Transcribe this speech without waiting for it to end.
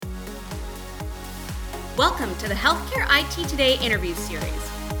Welcome to the Healthcare IT Today interview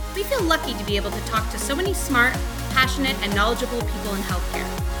series. We feel lucky to be able to talk to so many smart, passionate, and knowledgeable people in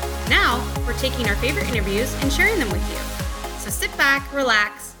healthcare. Now, we're taking our favorite interviews and sharing them with you. So sit back,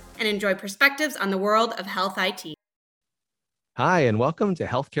 relax, and enjoy perspectives on the world of health IT. Hi, and welcome to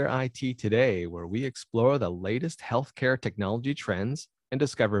Healthcare IT Today, where we explore the latest healthcare technology trends and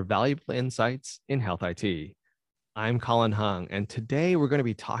discover valuable insights in health IT. I'm Colin Hung, and today we're going to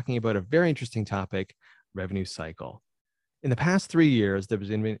be talking about a very interesting topic, revenue cycle. In the past 3 years,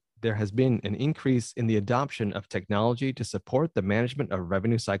 there has been an increase in the adoption of technology to support the management of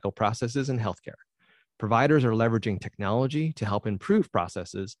revenue cycle processes in healthcare. Providers are leveraging technology to help improve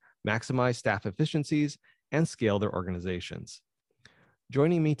processes, maximize staff efficiencies, and scale their organizations.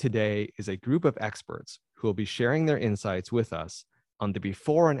 Joining me today is a group of experts who will be sharing their insights with us on the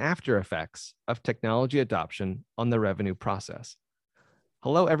before and after effects of technology adoption on the revenue process.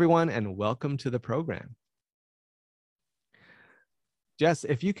 Hello, everyone, and welcome to the program. Jess,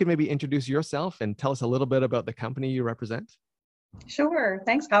 if you could maybe introduce yourself and tell us a little bit about the company you represent. Sure.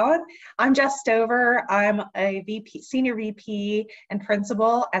 Thanks, Colin. I'm Jess Stover. I'm a senior VP and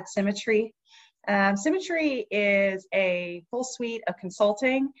principal at Symmetry. Symmetry is a full suite of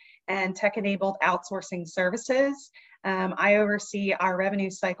consulting and tech-enabled outsourcing services. I oversee our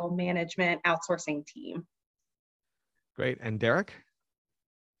revenue cycle management outsourcing team. Great. And Derek?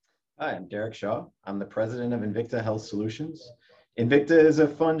 Hi, I'm Derek Shaw. I'm the president of Invicta Health Solutions. Invicta is a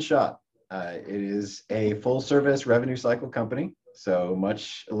fun shop. It is a full-service revenue cycle company. So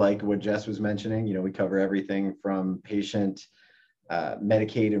much like what Jess was mentioning, we cover everything from patient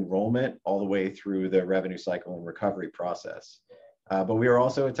Medicaid enrollment all the way through the revenue cycle and recovery process. But we are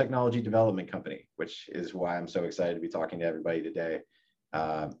also a technology development company, which is why I'm so excited to be talking to everybody today.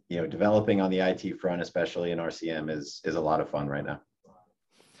 Developing on the IT front, especially in RCM, is a lot of fun right now.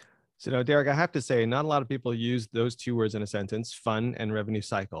 So, Derek, I have to say, not a lot of people use those two words in a sentence, fun and revenue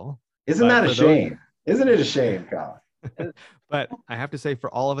cycle. Isn't that a shame? Isn't it a shame, Colin? But I have to say,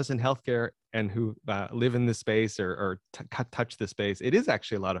 for all of us in healthcare and who live in this space or touch this space, it is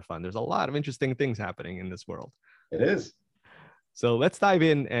actually a lot of fun. There's a lot of interesting things happening in this world. It is. So let's dive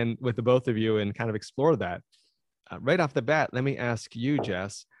in and with the both of you and kind of explore that. Right off the bat, let me ask you,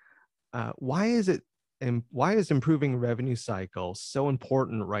 Jess, why is improving revenue cycle so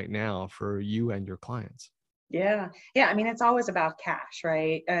important right now for you and your clients? Yeah. I mean, it's always about cash,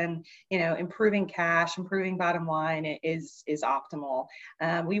 right? And, improving cash, improving bottom line is optimal.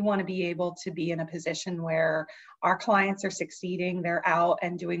 We want to be able to be in a position where our clients are succeeding. They're out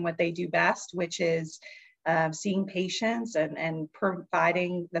and doing what they do best, which is seeing patients and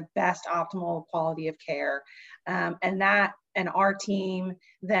providing the best optimal quality of care. And our team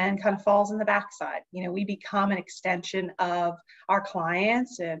then kind of falls in the backside. We become an extension of our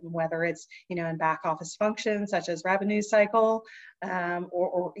clients, and whether it's, in back office functions such as revenue cycle,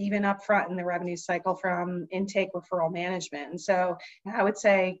 or even up front in the revenue cycle from intake referral management. And so I would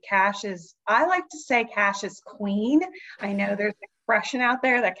say I like to say cash is queen. I know there's an expression out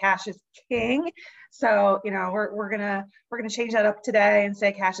there that cash is king. So, we're gonna change that up today and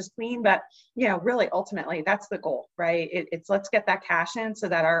say cash is queen, but really ultimately that's the goal, right? It's let's get that cash in so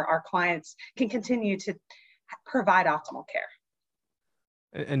that our clients can continue to provide optimal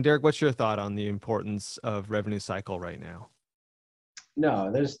care. And Derek, what's your thought on the importance of revenue cycle right now? No,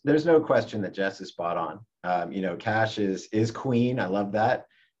 there's no question that Jess is spot on. Cash is queen. I love that.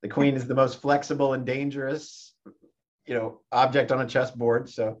 The queen is the most flexible and dangerous, object on a chessboard.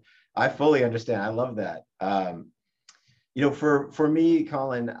 So I fully understand. I love that. For me,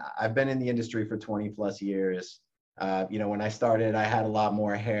 Colin, I've been in the industry for 20 plus years. When I started, I had a lot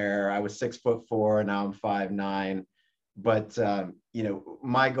more hair. I was 6'4", now I'm 5'9". But,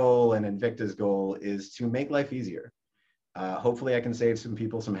 my goal and Invicta's goal is to make life easier. Hopefully I can save some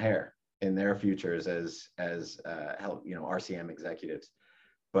people some hair in their futures as help, RCM executives.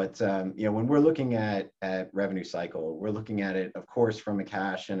 But, when we're looking at revenue cycle, we're looking at it, of course, from a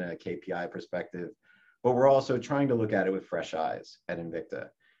cash and a KPI perspective, but we're also trying to look at it with fresh eyes at Invicta.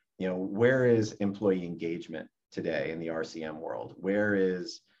 Where is employee engagement today in the RCM world? Where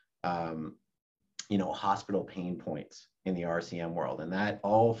is, hospital pain points in the RCM world? And that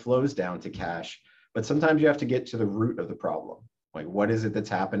all flows down to cash, but sometimes you have to get to the root of the problem. Like, what is it that's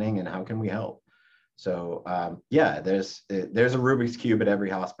happening and how can we help? So there's a Rubik's Cube at every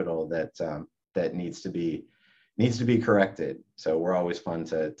hospital that needs to be corrected. So we're always fun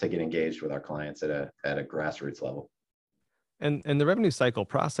to get engaged with our clients at a grassroots level. And the revenue cycle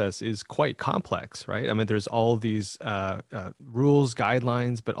process is quite complex, right? I mean, there's all these rules,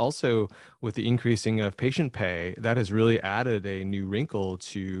 guidelines, but also with the increasing of patient pay, that has really added a new wrinkle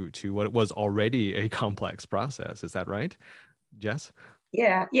to what was already a complex process. Is that right, Jess?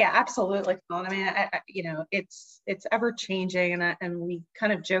 Yeah, absolutely, Colin. I mean, it's ever changing, and we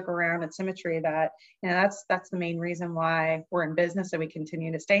kind of joke around at Symmetry that that's the main reason why we're in business and we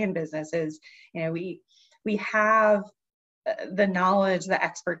continue to stay in business is we have the knowledge, the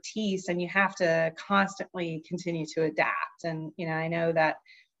expertise, and you have to constantly continue to adapt. And I know that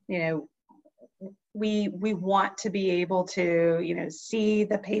we want to be able to see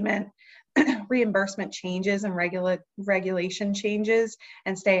the payment reimbursement changes and regulation changes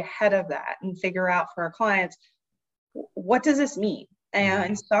and stay ahead of that and figure out for our clients, what does this mean? And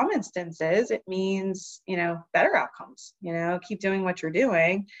in some instances, it means, better outcomes, keep doing what you're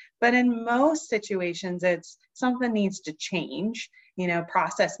doing. But in most situations, it's something needs to change,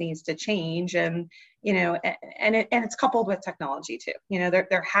 process needs to change. And, and it's coupled with technology too.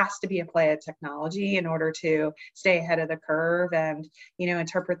 There has to be a play of technology in order to stay ahead of the curve and,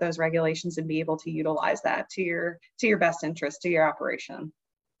 interpret those regulations and be able to utilize that to your best interest, to your operation.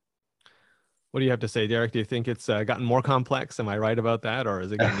 What do you have to say, Derek? Do you think it's gotten more complex? Am I right about that, or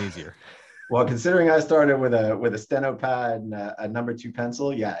is it getting easier? Well, considering I started with a steno pad and a number 2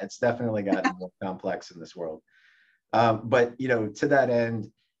 pencil, yeah, it's definitely gotten more complex in this world. But to that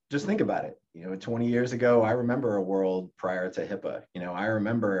end, just think about it. 20 years ago, I remember a world prior to HIPAA. I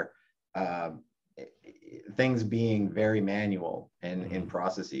remember things being very manual in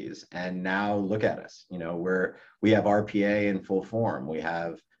processes, and now look at us. We have RPA in full form. We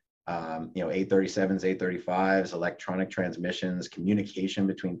have 837s, 835s, electronic transmissions, communication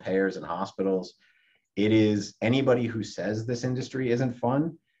between payers and hospitals. It is anybody who says this industry isn't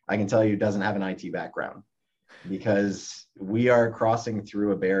fun, I can tell you doesn't have an IT background, because we are crossing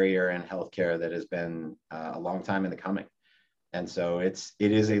through a barrier in healthcare that has been a long time in the coming. And so it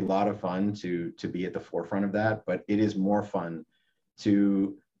is a lot of fun to be at the forefront of that, but it is more fun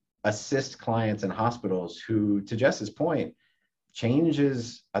to assist clients and hospitals who, to Jess's point, change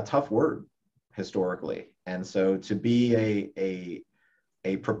is a tough word historically. And so to be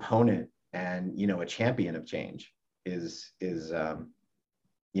a proponent and, a champion of change is it's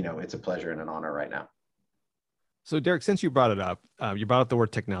a pleasure and an honor right now. So Derek, since you brought it up, you brought up the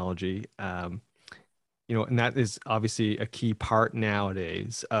word technology, and that is obviously a key part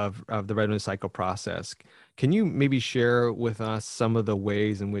nowadays of the revenue cycle process. Can you maybe share with us some of the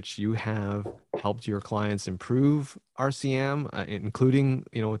ways in which you have helped your clients improve RCM, including,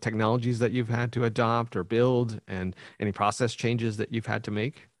 technologies that you've had to adopt or build, and any process changes that you've had to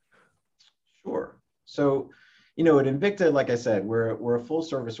make? Sure. So, at Invicta, like I said, we're a full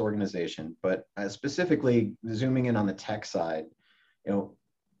service organization, but specifically zooming in on the tech side,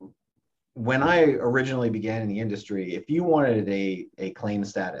 when I originally began in the industry, if you wanted a claim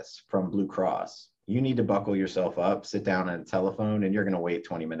status from Blue Cross, you need to buckle yourself up, sit down at a telephone, and you're going to wait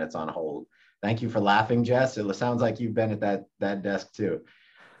 20 minutes on hold. Thank you for laughing, Jess. It sounds like you've been at that desk too.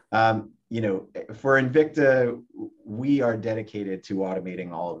 For Invicta, we are dedicated to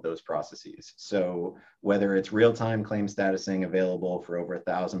automating all of those processes. So whether it's real-time claim statusing available for over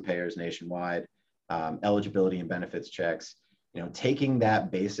 1,000 payers nationwide, eligibility and benefits checks, taking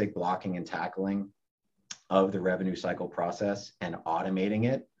that basic blocking and tackling of the revenue cycle process and automating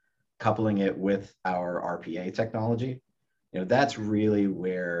it, coupling it with our RPA technology, that's really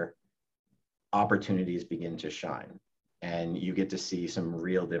where opportunities begin to shine. And you get to see some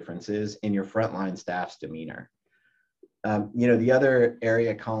real differences in your frontline staff's demeanor. The other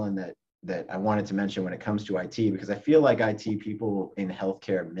area, Colin, that I wanted to mention when it comes to IT, because I feel like IT people in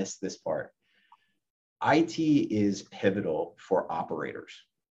healthcare miss this part. IT is pivotal for operators.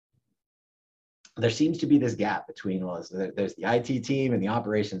 There seems to be this gap between, there's the IT team and the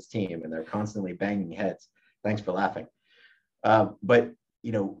operations team, and they're constantly banging heads. Thanks for laughing. But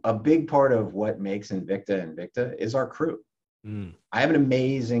a big part of what makes Invicta is our crew. I have an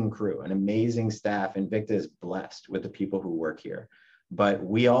amazing crew, an amazing staff. Invicta is blessed with the people who work here, but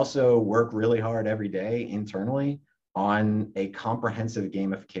we also work really hard every day internally on a comprehensive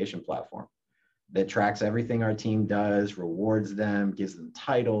gamification platform that tracks everything our team does, rewards them, gives them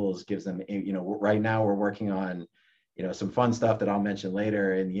titles, gives them, right now we're working on, some fun stuff that I'll mention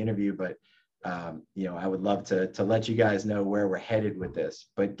later in the interview, but I would love to let you guys know where we're headed with this.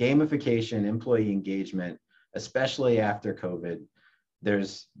 But gamification, employee engagement, especially after COVID,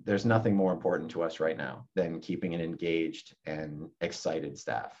 there's nothing more important to us right now than keeping an engaged and excited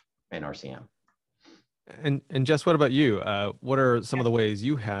staff in RCM. And Jess, what about you? What are some of the ways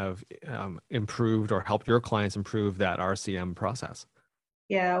you have improved or helped your clients improve that RCM process?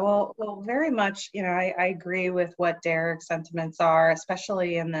 Yeah, well, very much, I agree with what Derek's sentiments are,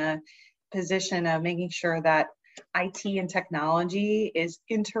 especially in the position of making sure that IT and technology is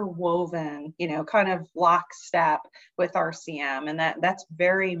interwoven, kind of lockstep with RCM. And that's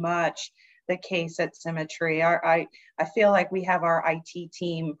very much the case at Symmetry. I feel like we have our IT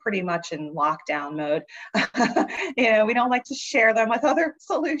team pretty much in lockdown mode. We don't like to share them with other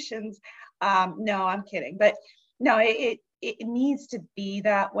solutions. No, I'm kidding. But no, it needs to be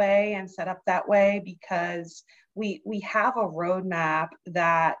that way and set up that way, because we have a roadmap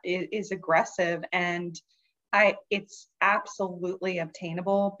that is aggressive, and it's absolutely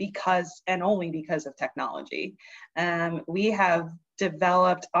obtainable because, and only because of technology. We have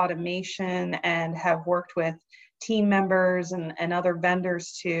developed automation and have worked with team members and other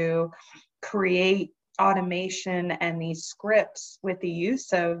vendors to create automation and these scripts with the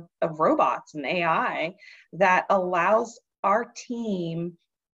use of robots and AI that allows our team,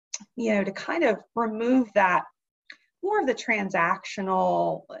 to kind of remove that more of the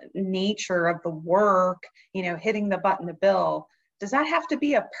transactional nature of the work, hitting the button to bill. Does that have to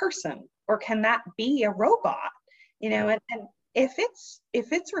be a person, or can that be a robot? And if it's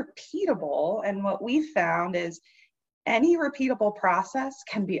repeatable, and what we found is any repeatable process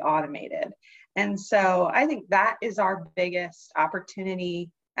can be automated. And so I think that is our biggest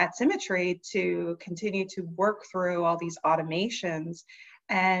opportunity at Symmetry, to continue to work through all these automations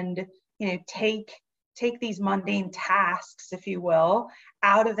and, take these mundane tasks, if you will,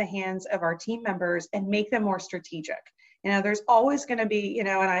 out of the hands of our team members and make them more strategic. There's always going to be, and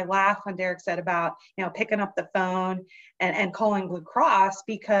I laugh when Derek said about, picking up the phone and calling Blue Cross,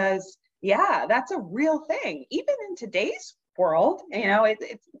 because yeah, that's a real thing. Even in today's world,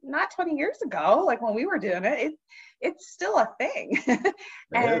 it's not 20 years ago, like when we were doing it, it's still a thing.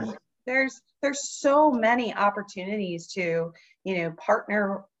 And there's so many opportunities to,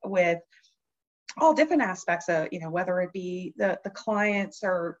 partner with all different aspects of, whether it be the clients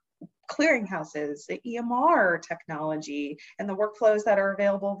or clearinghouses, the EMR technology and the workflows that are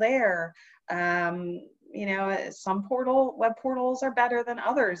available there. Some web portals are better than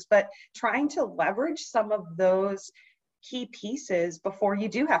others, but trying to leverage some of those key pieces before you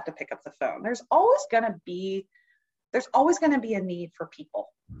do have to pick up the phone. There's always going to be a need for people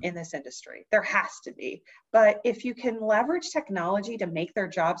in this industry. There has to be. But if you can leverage technology to make their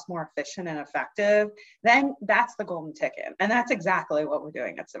jobs more efficient and effective, then that's the golden ticket. And that's exactly what we're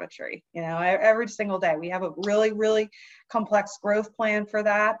doing at Symmetry. Every single day we have a really, really complex growth plan for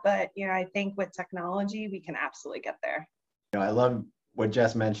that. But, I think with technology, we can absolutely get there. I love what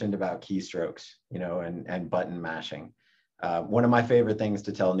Jess mentioned about keystrokes, and button mashing. One of my favorite things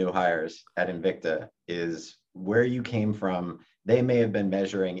to tell new hires at Invicta is where you came from. They may have been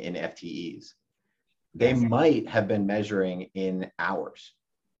measuring in FTEs. They might have been measuring in hours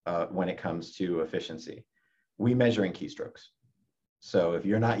when it comes to efficiency. We measure in keystrokes. So if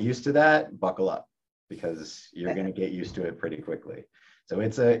you're not used to that, buckle up, because you're going to get used to it pretty quickly. So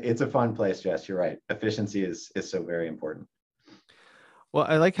it's a fun place, Jess. You're right. Efficiency is so very important. Well,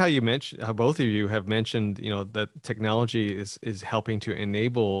 I like how you mentioned, how both of you have mentioned, that technology is helping to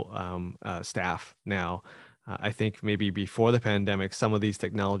enable staff now. I think maybe before the pandemic, some of these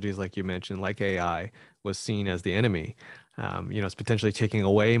technologies, like you mentioned, like AI, was seen as the enemy. It's potentially taking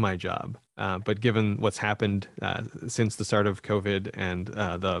away my job. But given what's happened since the start of COVID and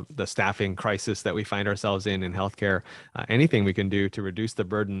the staffing crisis that we find ourselves in healthcare, anything we can do to reduce the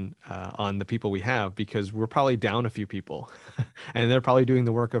burden on the people we have, because we're probably down a few people and they're probably doing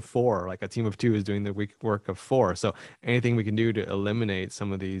the work of 4, like a team of 2 is doing the work of 4. So anything we can do to eliminate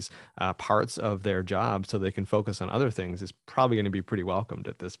some of these parts of their job so they can focus on other things is probably going to be pretty welcomed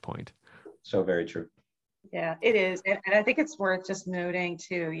at this point. So very true. Yeah, it is. And I think it's worth just noting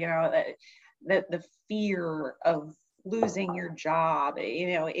too, the fear of losing your job,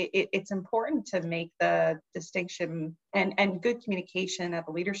 it's important to make the distinction and good communication at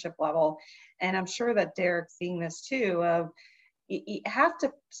the leadership level. And I'm sure that Derek's seeing this too, of you have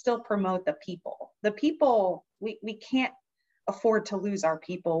to still promote the people. The people, we can't afford to lose our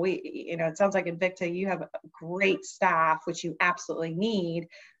people. It sounds like Invicta, you have great staff, which you absolutely need.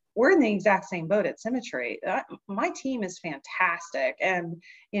 We're in the exact same boat at Symmetry. My team is fantastic. And,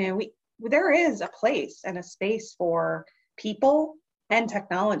 there is a place and a space for people and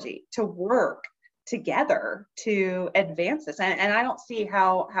technology to work together to advance this. And I don't see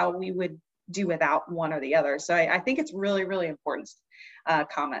how we would do without one or the other. So I think it's really, really important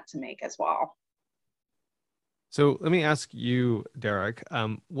comment to make as well. So let me ask you, Derek,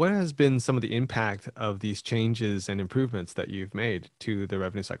 what has been some of the impact of these changes and improvements that you've made to the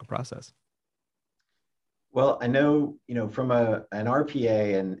revenue cycle process? Well, I know, from an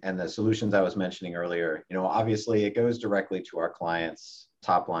RPA and the solutions I was mentioning earlier, obviously it goes directly to our clients'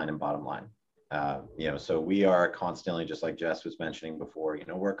 top line and bottom line. So we are constantly, just like Jess was mentioning before,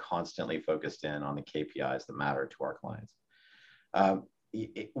 we're constantly focused in on the KPIs that matter to our clients.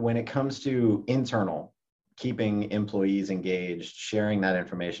 When it comes to internal, keeping employees engaged, sharing that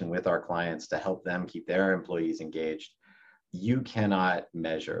information with our clients to help them keep their employees engaged, you cannot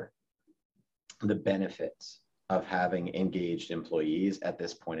measure the benefits of having engaged employees at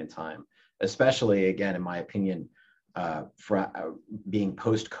this point in time, especially, again, in my opinion, being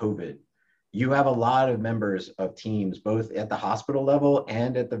post-COVID. You have a lot of members of teams, both at the hospital level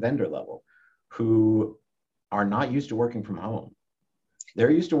and at the vendor level, who are not used to working from home. They're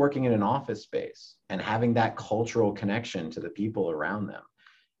used to working in an office space and having that cultural connection to the people around them.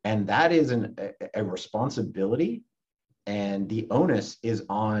 And that is a responsibility, and the onus is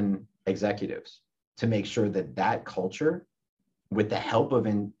on executives to make sure that that culture, with the help of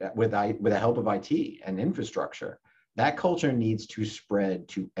IT and infrastructure, that culture needs to spread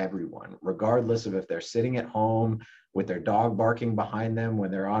to everyone, regardless of if they're sitting at home with their dog barking behind them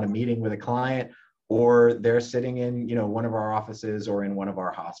when they're on a meeting with a client, or they're sitting in, one of our offices or in one of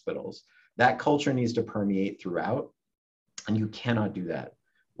our hospitals. That culture needs to permeate throughout, and you cannot do that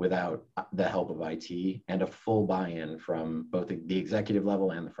without the help of IT and a full buy-in from both the executive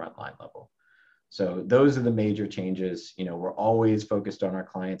level and the frontline level. So those are the major changes. We're always focused on our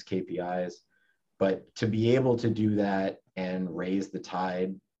clients' KPIs, but to be able to do that and raise the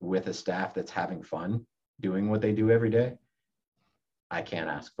tide with a staff that's having fun doing what they do every day, I can't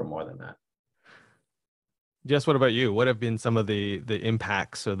ask for more than that. Jess, what about you? What have been some of the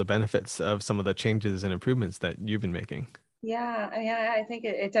impacts or the benefits of some of the changes and improvements that you've been making? Yeah, I think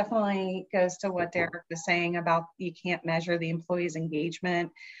it definitely goes to what Derek was saying about you can't measure the employees'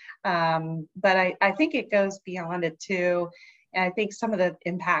 engagement. But I think it goes beyond it too. And I think some of the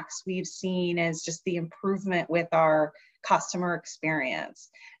impacts we've seen is just the improvement with our customer experience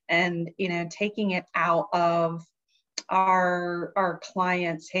and, taking it out of our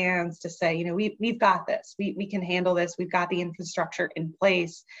clients' hands to say, we've got this, we can handle this, we've got the infrastructure in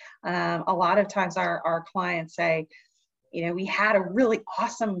place. A lot of times our clients say, we had a really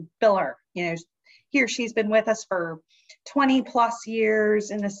awesome biller, she's been with us for 20 plus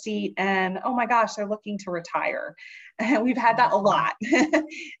years in the seat, and oh my gosh, they're looking to retire. And we've had that a lot.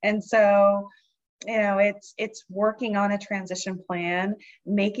 And so, it's working on a transition plan,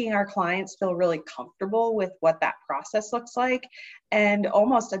 making our clients feel really comfortable with what that process looks like, and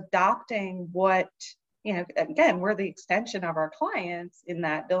almost adopting what, again, we're the extension of our clients in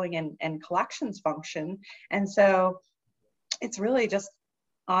that billing and collections function. And so it's really just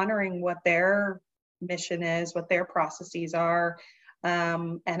honoring what their mission is, what their processes are,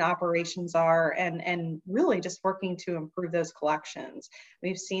 and operations are, and really just working to improve those collections.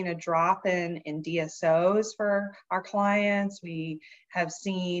 We've seen a drop in DSOs for our clients. We have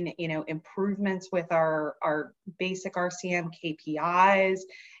seen, improvements with our basic RCM KPIs,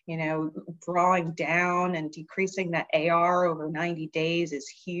 drawing down and decreasing that AR over 90 days is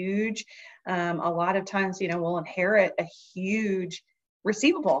huge. A lot of times, we'll inherit a huge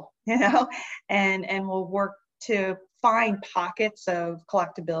receivable, and we'll work to find pockets of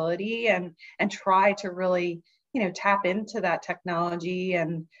collectability and try to really, tap into that technology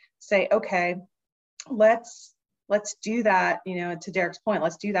and say, okay, let's do that, to Derek's point,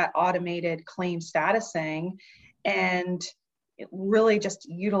 let's do that automated claim statusing and really just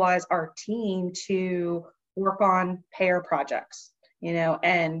utilize our team to work on payer projects,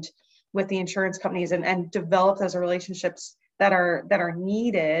 and with the insurance companies and develop those relationships that are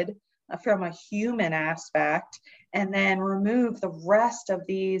needed from a human aspect, and then remove the rest of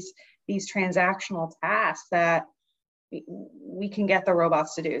these transactional tasks that we can get the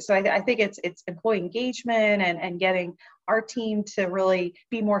robots to do. So I think it's employee engagement and getting our team to really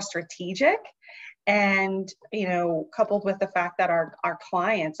be more strategic, and coupled with the fact that our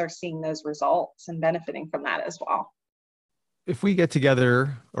clients are seeing those results and benefiting from that as well. If we get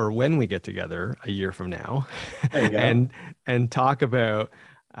together, or when we get together a year from now, and talk about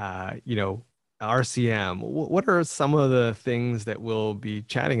RCM, what are some of the things that we'll be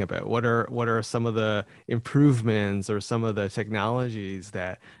chatting about? What are some of the improvements or some of the technologies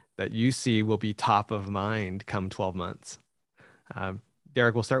that you see will be top of mind come 12 months?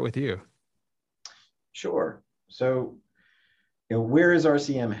 Derek, we'll start with you. Sure. So, where is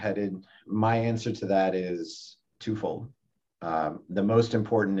RCM headed? My answer to that is twofold. The most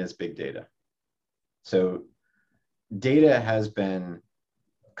important is big data. So data has been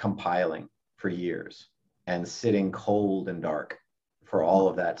compiling for years and sitting cold and dark for all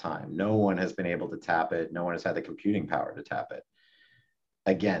of that time. No one has been able to tap it. No one has had the computing power to tap it.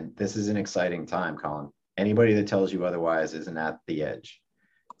 Again, this is an exciting time, Colin. Anybody that tells you otherwise isn't at the edge.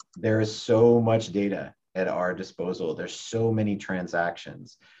 There is so much data at our disposal. There's so many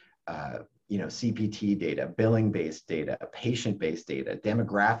transactions, CPT data, billing-based data, patient-based data,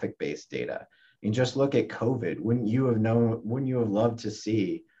 demographic-based data. And just look at COVID. Wouldn't you have loved to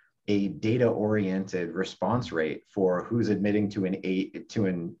see a data-oriented response rate for who's admitting to an ED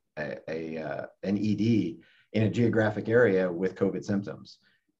in a geographic area with COVID symptoms?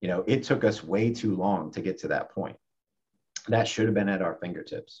 It took us way too long to get to that point. That should have been at our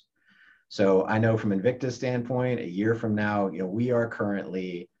fingertips. So I know from Invicta's standpoint, a year from now, we are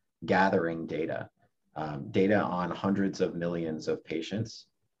currently gathering data on hundreds of millions of patients.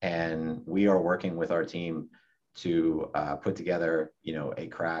 And we are working with our team to put together, a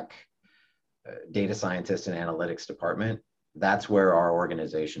crack data scientist and analytics department. That's where our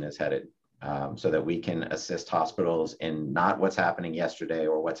organization is headed, so that we can assist hospitals in not what's happening yesterday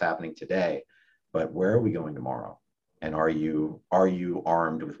or what's happening today, but where are we going tomorrow? And are you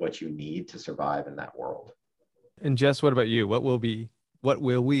armed with what you need to survive in that world? And Jess, what about you? What will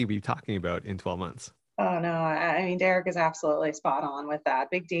we be talking about in 12 months? Oh no, I mean, Derek is absolutely spot on with that.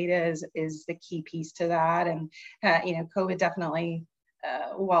 Big data is the key piece to that. And, COVID definitely,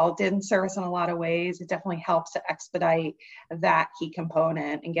 while it didn't serve us in a lot of ways, it definitely helps to expedite that key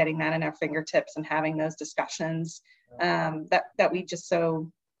component and getting that in our fingertips and having those discussions that we just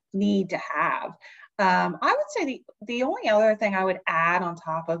so need to have. I would say the only other thing I would add on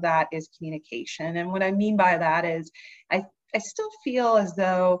top of that is communication. And what I mean by that is I still feel as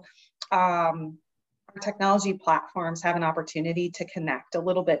though our technology platforms have an opportunity to connect a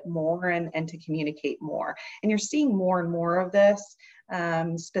little bit more and to communicate more. And you're seeing more and more of this,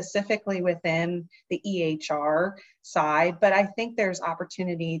 specifically within the EHR side. But I think there's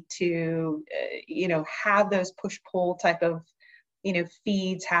opportunity to, have those push-pull type of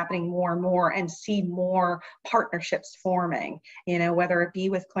feeds happening more and more, and see more partnerships forming, whether it be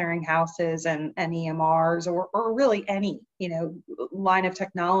with clearinghouses and EMRs or really any, line of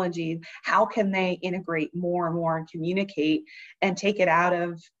technology. How can they integrate more and more and communicate and take it out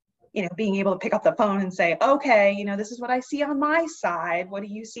of, being able to pick up the phone and say, okay, this is what I see on my side. What do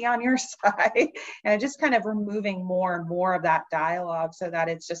you see on your side? And just kind of removing more and more of that dialogue so that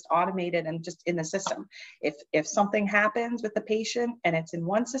it's just automated and just in the system. If something happens with the patient and it's in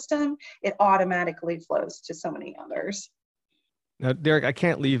one system, it automatically flows to so many others. Now, Derek, I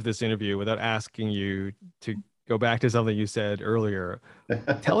can't leave this interview without asking you to go back to something you said earlier.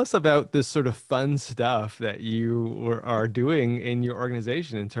 Tell us about this sort of fun stuff that you are doing in your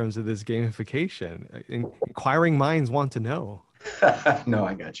organization in terms of this gamification. Inquiring minds want to know. No,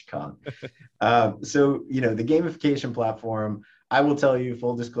 I got you, Colin. So, the gamification platform, I will tell you,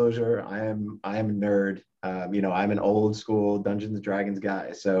 full disclosure, I am a nerd. I'm an old school Dungeons and Dragons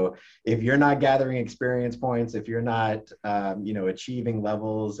guy. So if you're not gathering experience points, if you're not, achieving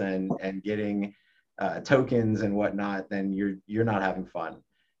levels and getting tokens and whatnot, then you're not having fun.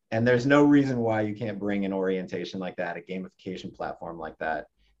 And there's no reason why you can't bring an orientation like that, a gamification platform like that,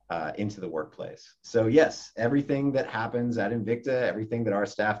 into the workplace. So yes, everything that happens at Invicta, everything that our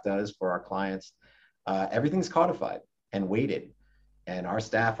staff does for our clients, everything's codified and weighted. And our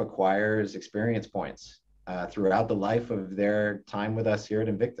staff acquires experience points throughout the life of their time with us here at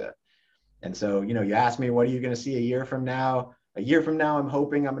Invicta. And so, you asked me, what are you going to see a year from now? A year from now, I'm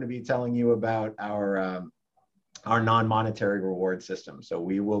hoping I'm going to be telling you about our non-monetary reward system. So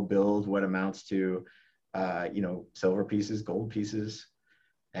we will build what amounts to, silver pieces, gold pieces,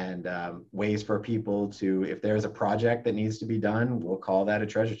 and ways for people to, if there's a project that needs to be done, we'll call that a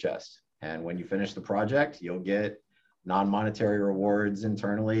treasure chest. And when you finish the project, you'll get non-monetary rewards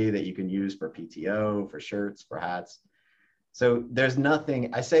internally that you can use for PTO, for shirts, for hats. So there's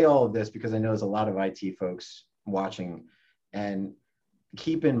nothing, I say all of this because I know there's a lot of IT folks watching. And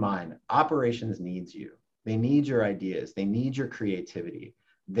keep in mind, operations needs you. They need your ideas. They need your creativity.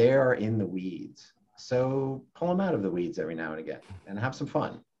 They are in the weeds. So pull them out of the weeds every now and again and have some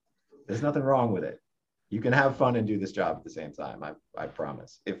fun. There's nothing wrong with it. You can have fun and do this job at the same time. I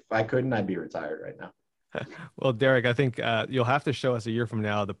promise. If I couldn't, I'd be retired right now. Well, Derek, I think you'll have to show us a year from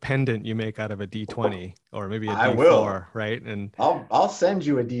now the pendant you make out of a D20 or maybe a D4, I will. Right? And I'll send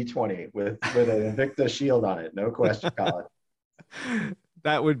you a D20 with an Invicta shield on it. No question, Colin.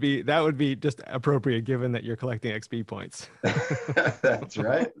 That would be just appropriate given that you're collecting XP points. That's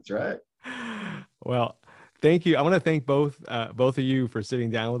right. That's right. Well, Thank you. I want to thank both of you for sitting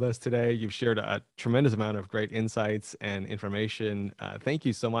down with us today. You've shared a tremendous amount of great insights and information. Thank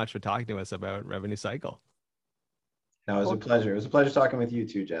you so much for talking to us about revenue cycle. No, it was a pleasure. It was a pleasure talking with you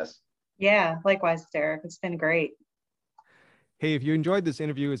too, Jess. Yeah, likewise, Derek. It's been great. Hey, if you enjoyed this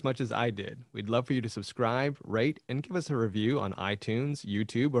interview as much as I did, we'd love for you to subscribe, rate, and give us a review on iTunes,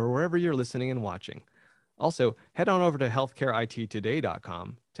 YouTube, or wherever you're listening and watching. Also, head on over to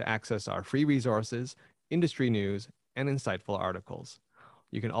healthcareittoday.com to access our free resources, industry news, and insightful articles.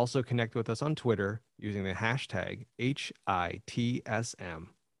 You can also connect with us on Twitter using the hashtag HITSM.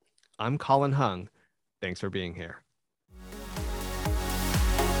 I'm Colin Hung. Thanks for being here.